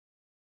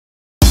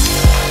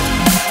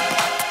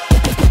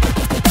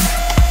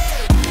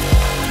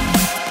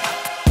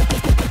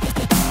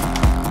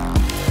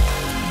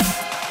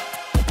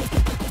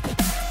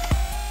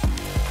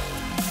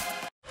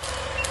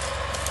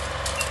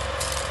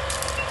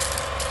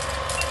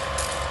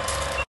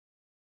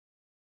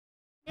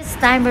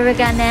time we're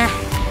gonna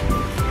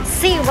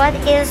see what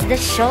is the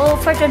show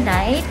for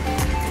tonight.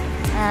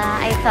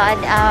 I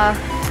thought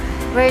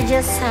we're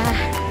just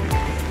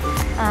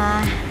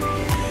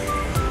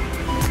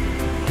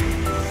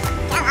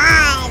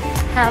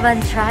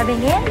driving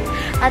in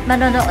at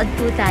manonood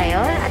po tayo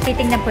at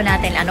titingnan po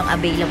natin anong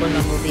available na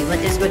movie, what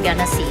is we're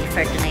gonna see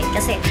for tonight,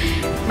 kasi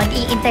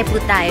mag-iintay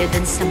po tayo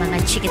dun sa mga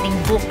chikiting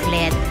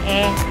booklet.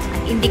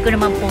 Hindi ko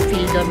naman po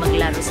feel doon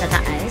maglaro sa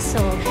taas,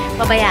 so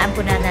pabayaan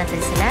po na natin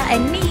sila,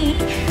 and me,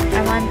 I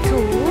want to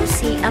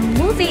see a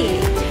movie.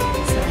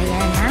 So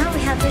ayan, now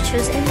we have to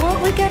choose and what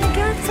we're gonna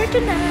get for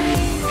tonight.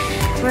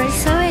 We're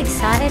so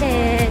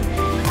excited.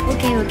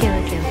 Okay.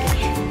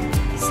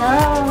 So,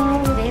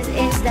 this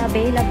is the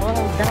available,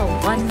 the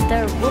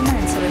Wonder Woman.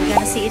 So, we're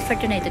gonna see it for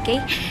tonight,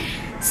 okay?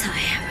 So,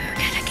 yeah, we're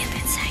gonna get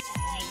inside.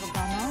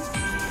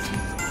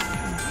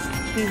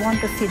 We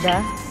want to see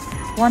the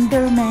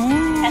Wonder Woman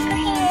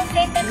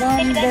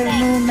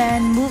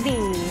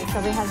movie. So,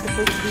 we have to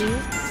put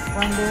the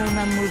Wonder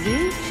Woman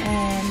movie.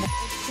 And,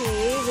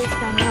 okay, this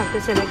time we have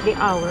to select the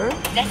hour.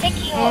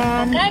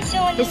 And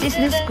this is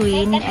the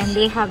screen. And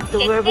we have to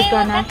where we're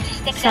gonna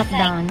sit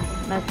down.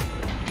 But,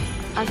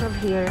 as of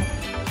here,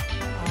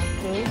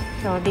 okay,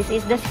 so this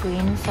is the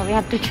screen, so we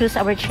have to choose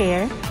our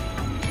chair,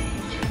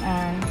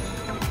 and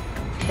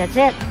that's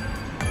it.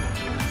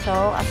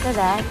 So after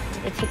that,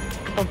 it's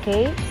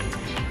okay,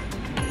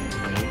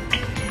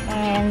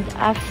 and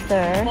after,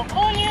 and we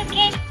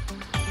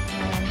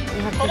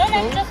have to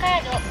choose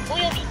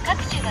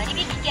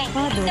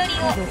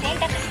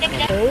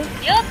okay,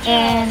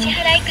 and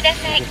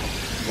just,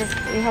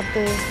 we have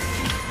to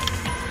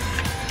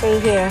stay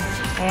here,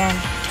 and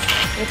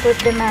we put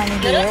the money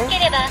here.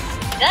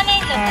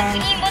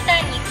 And,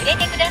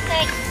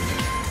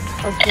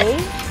 okay,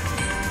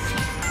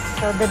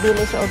 so the bill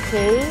is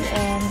okay,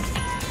 and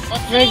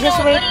we're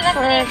just waiting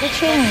for the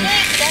change,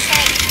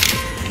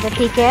 the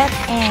ticket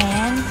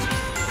and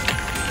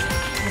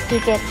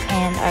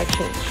our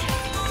change.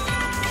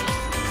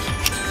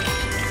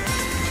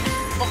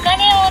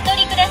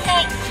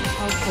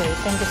 Okay,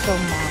 thank you so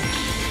much.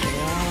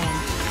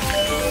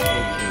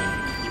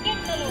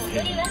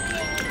 Yeah.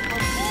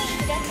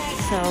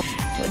 So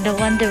the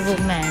Wonder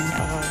Woman,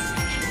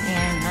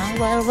 and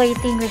while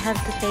waiting we have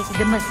to take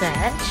the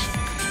massage.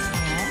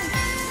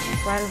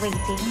 While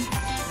waiting, we'll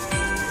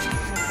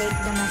take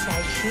the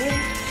massage here.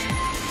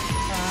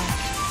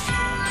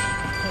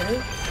 Okay.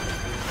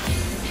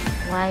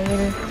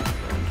 While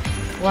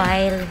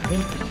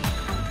waiting,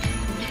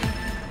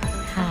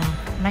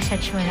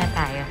 massage muna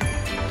tayo.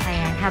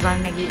 Ayan,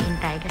 habang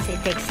nag-iintay, kasi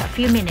it takes a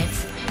few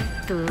minutes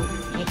to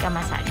make a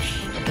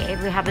massage. Okay,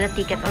 we have the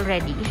ticket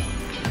already.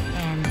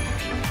 And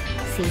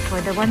see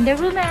for the Wonder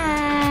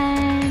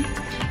Woman.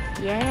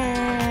 Yeah.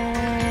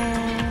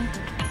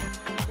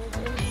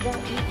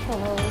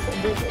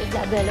 This is the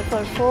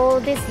available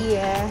for this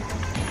year.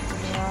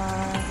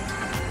 Yeah.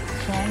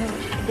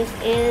 This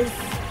is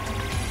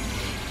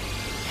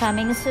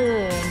coming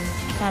soon.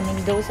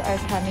 Those are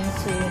coming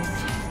soon.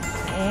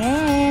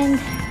 And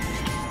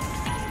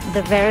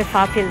the very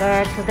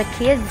popular to the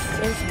kids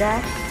is the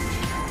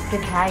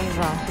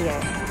Saraiva here.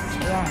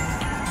 Ayan,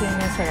 King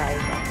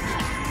Saraiva.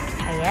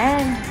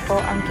 Ayan po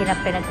ang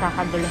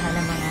pinagkakaguluhan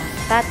ng mga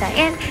bata.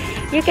 And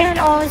you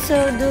can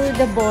also do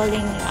the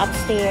bowling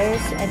upstairs.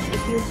 And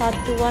if you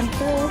want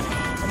to,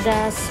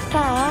 the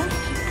spa,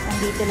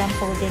 nandito lang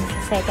po din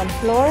sa second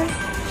floor.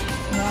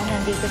 No,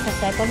 nandito sa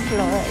second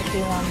floor if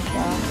you want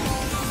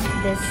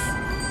this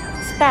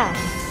spa.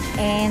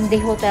 And the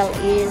hotel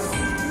is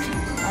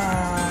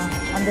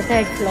on the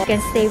third floor. You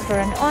can stay for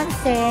an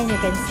onsen.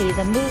 You can see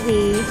the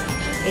movie.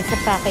 It's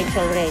a package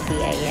already.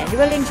 Ayan. You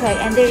will enjoy.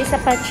 And there is a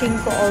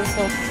pachinko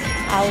also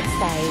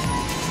outside,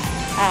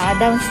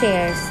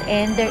 downstairs.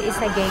 And there is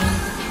a game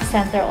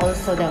center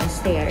also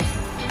downstairs.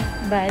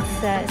 But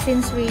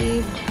since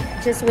we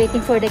just waiting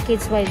for the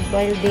kids while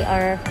they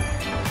are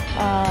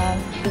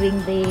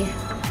doing the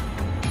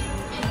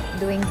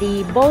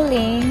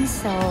bowling,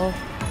 so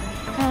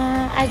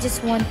I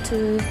just want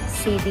to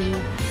see the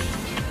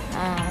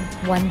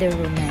Wonder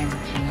Woman.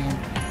 Ayan.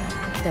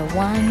 The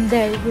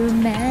Wonder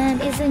Woman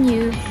is a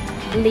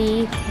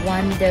newly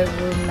Wonder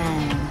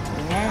Woman.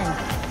 Ayan.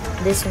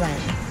 This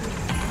one.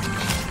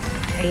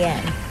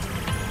 Ayan.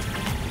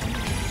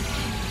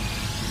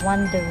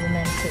 Wonder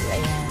Woman 2.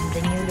 Ayan.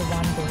 The newly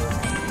Wonder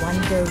Woman.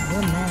 Wonder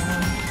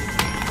Woman.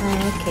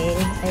 Okay.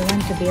 I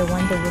want to be a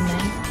Wonder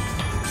Woman.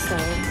 So,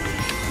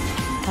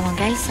 come on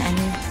guys.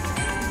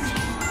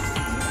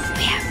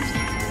 We have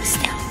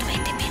still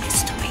 20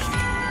 minutes to wait.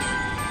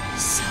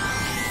 So,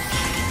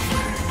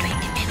 for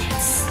 20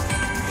 minutes.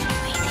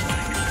 Waiting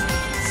for 20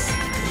 minutes.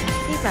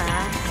 Diba?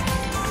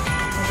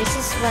 This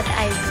is what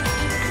I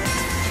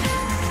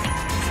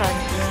found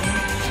in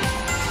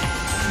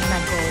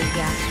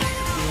Nagoya.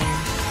 Ayan.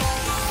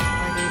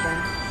 O diba?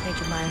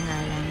 Medyo mahal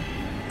nga lang.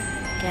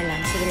 Kaya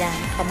lang, sige lang.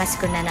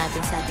 Pamasko na natin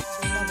sa atin.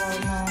 Bawal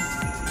na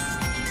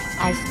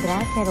ice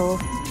drop, pero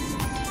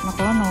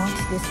naku, no?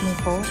 Excuse me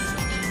po.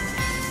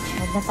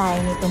 Huwag na tayo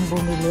nitong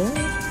bumili.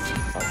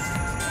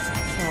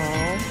 So,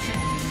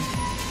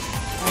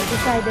 I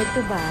decided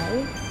to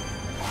buy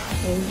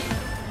a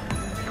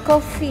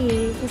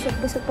coffee.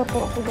 Busog pa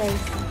po ako,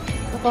 guys.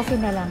 So,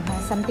 coffee na lang, ha?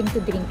 Something to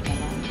drink na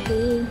lang.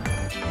 Okay.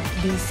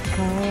 This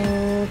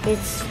cup,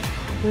 it's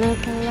look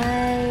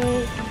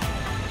like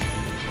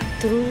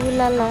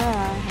Trulala.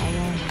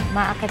 Ayan.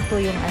 Maakit po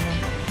yung ano.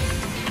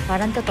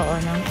 Parang totoo,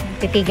 no?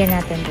 Titigan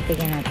natin.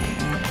 Ayan.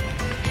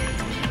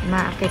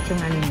 Maakit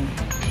yung ano niya.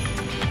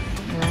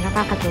 Diba?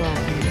 Nakakatuwa.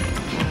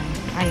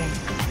 Ayan.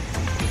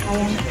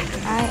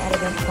 Ay,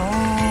 arigato.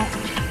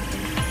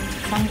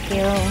 Thank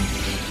you.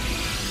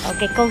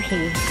 Okay,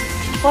 coffee.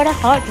 For the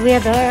hot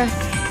weather,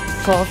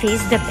 coffee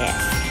is the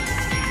best.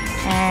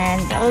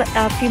 And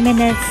a few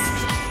minutes.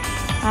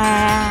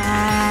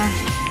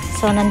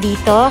 So,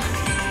 nandito.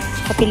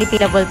 Sa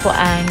Pilipilable po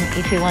ang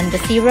if you want the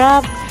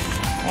syrup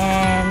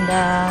and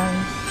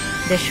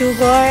the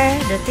sugar,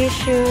 the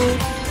tissue.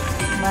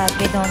 But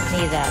we don't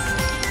need that.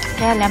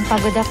 Kaya lang,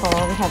 pagod ako.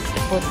 We have to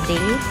put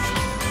the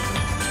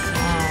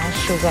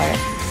sugar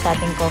sa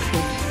ating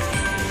coffee.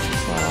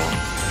 So,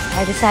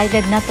 I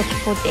decided not to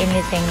put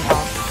anything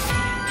else.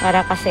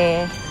 Para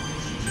kasi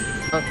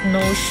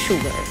no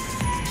sugar.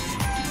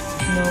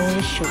 No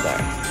sugar.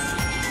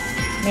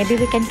 Maybe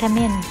we can come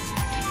in.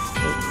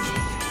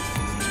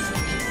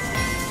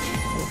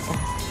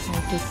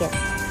 My ticket.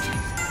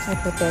 I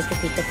prepared the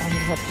ticket and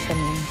we have to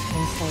come in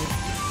inside.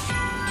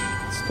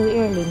 It's too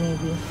early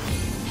maybe.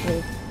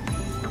 Wait.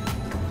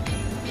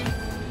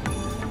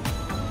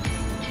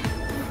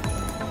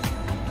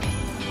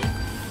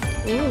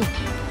 Ooh.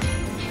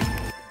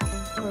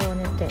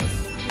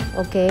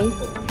 Okay.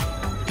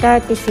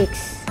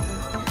 36.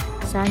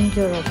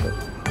 Sanjuraku.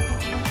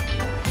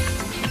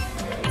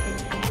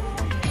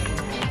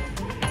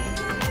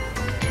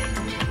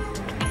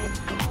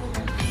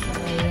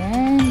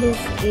 Ayan.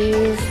 This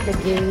is the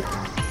gate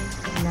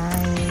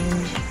 9.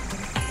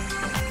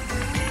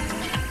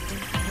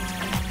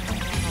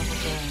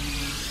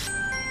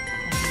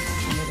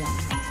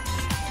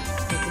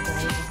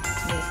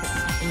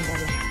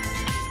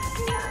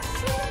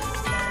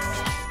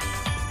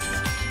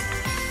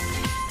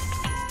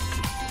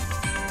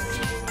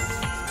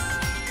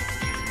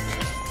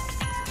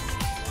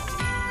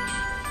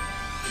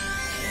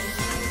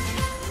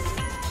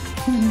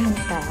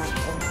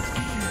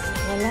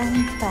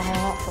 Walang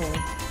tao.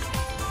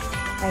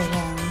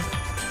 Ayan.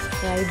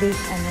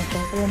 Private ano to.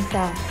 Walang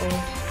tao.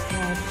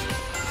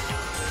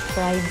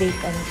 Private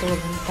ano to.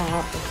 Walang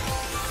tao.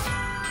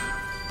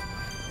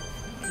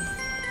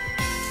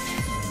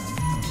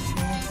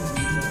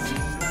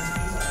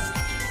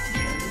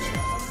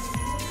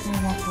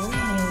 Ayan ako.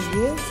 New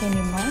Year.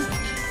 Cinema.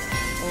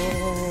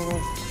 Oh.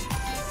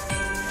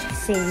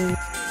 Save.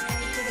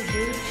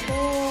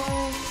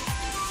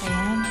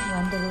 Ayan.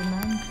 Wonder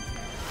Woman.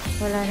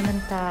 Wala naman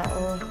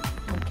tao.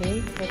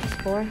 Okay, that's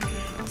 4.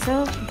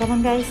 So, come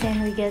on guys, and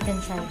we get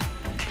inside.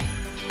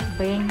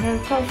 Bring your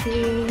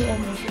coffee,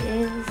 and this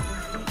is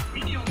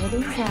get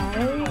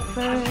inside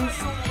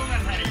first.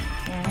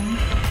 And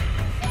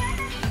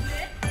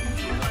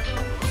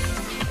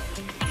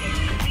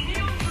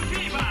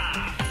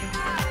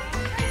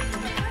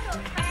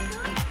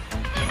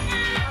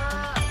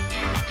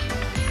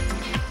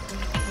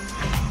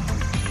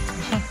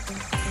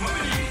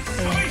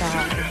ayan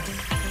tao.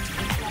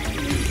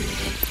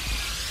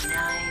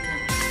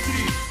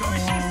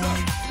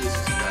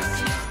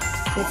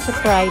 It's a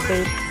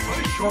private.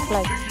 Look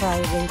like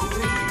private.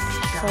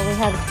 So we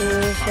have to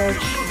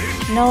search.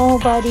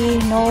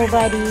 Nobody.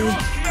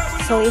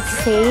 So it's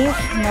safe.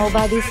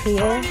 Nobody's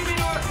here.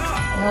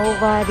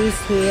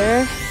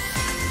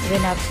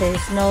 Even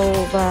upstairs,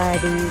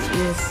 nobody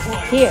is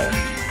here.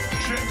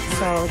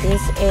 So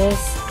this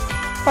is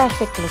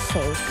perfectly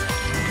safe.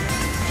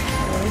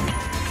 Okay.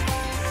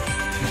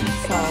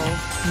 So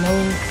no.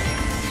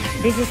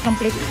 This is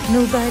complete.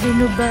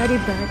 Nobody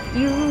but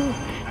you.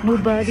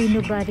 Nobody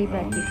but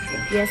you.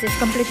 Yes, it's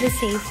completely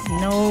safe.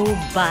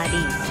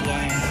 Nobody.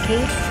 Yes.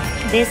 Okay.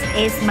 This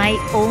is my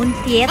own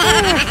theater.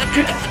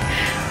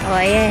 Oh,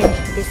 ayan.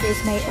 This is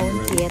my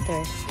own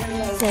theater.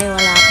 Kasi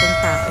wala akong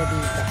tao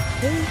dito.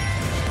 Okay.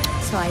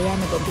 So, ayan.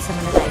 Nag-umpisa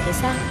muna tayo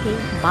sa okay.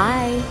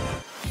 Bye.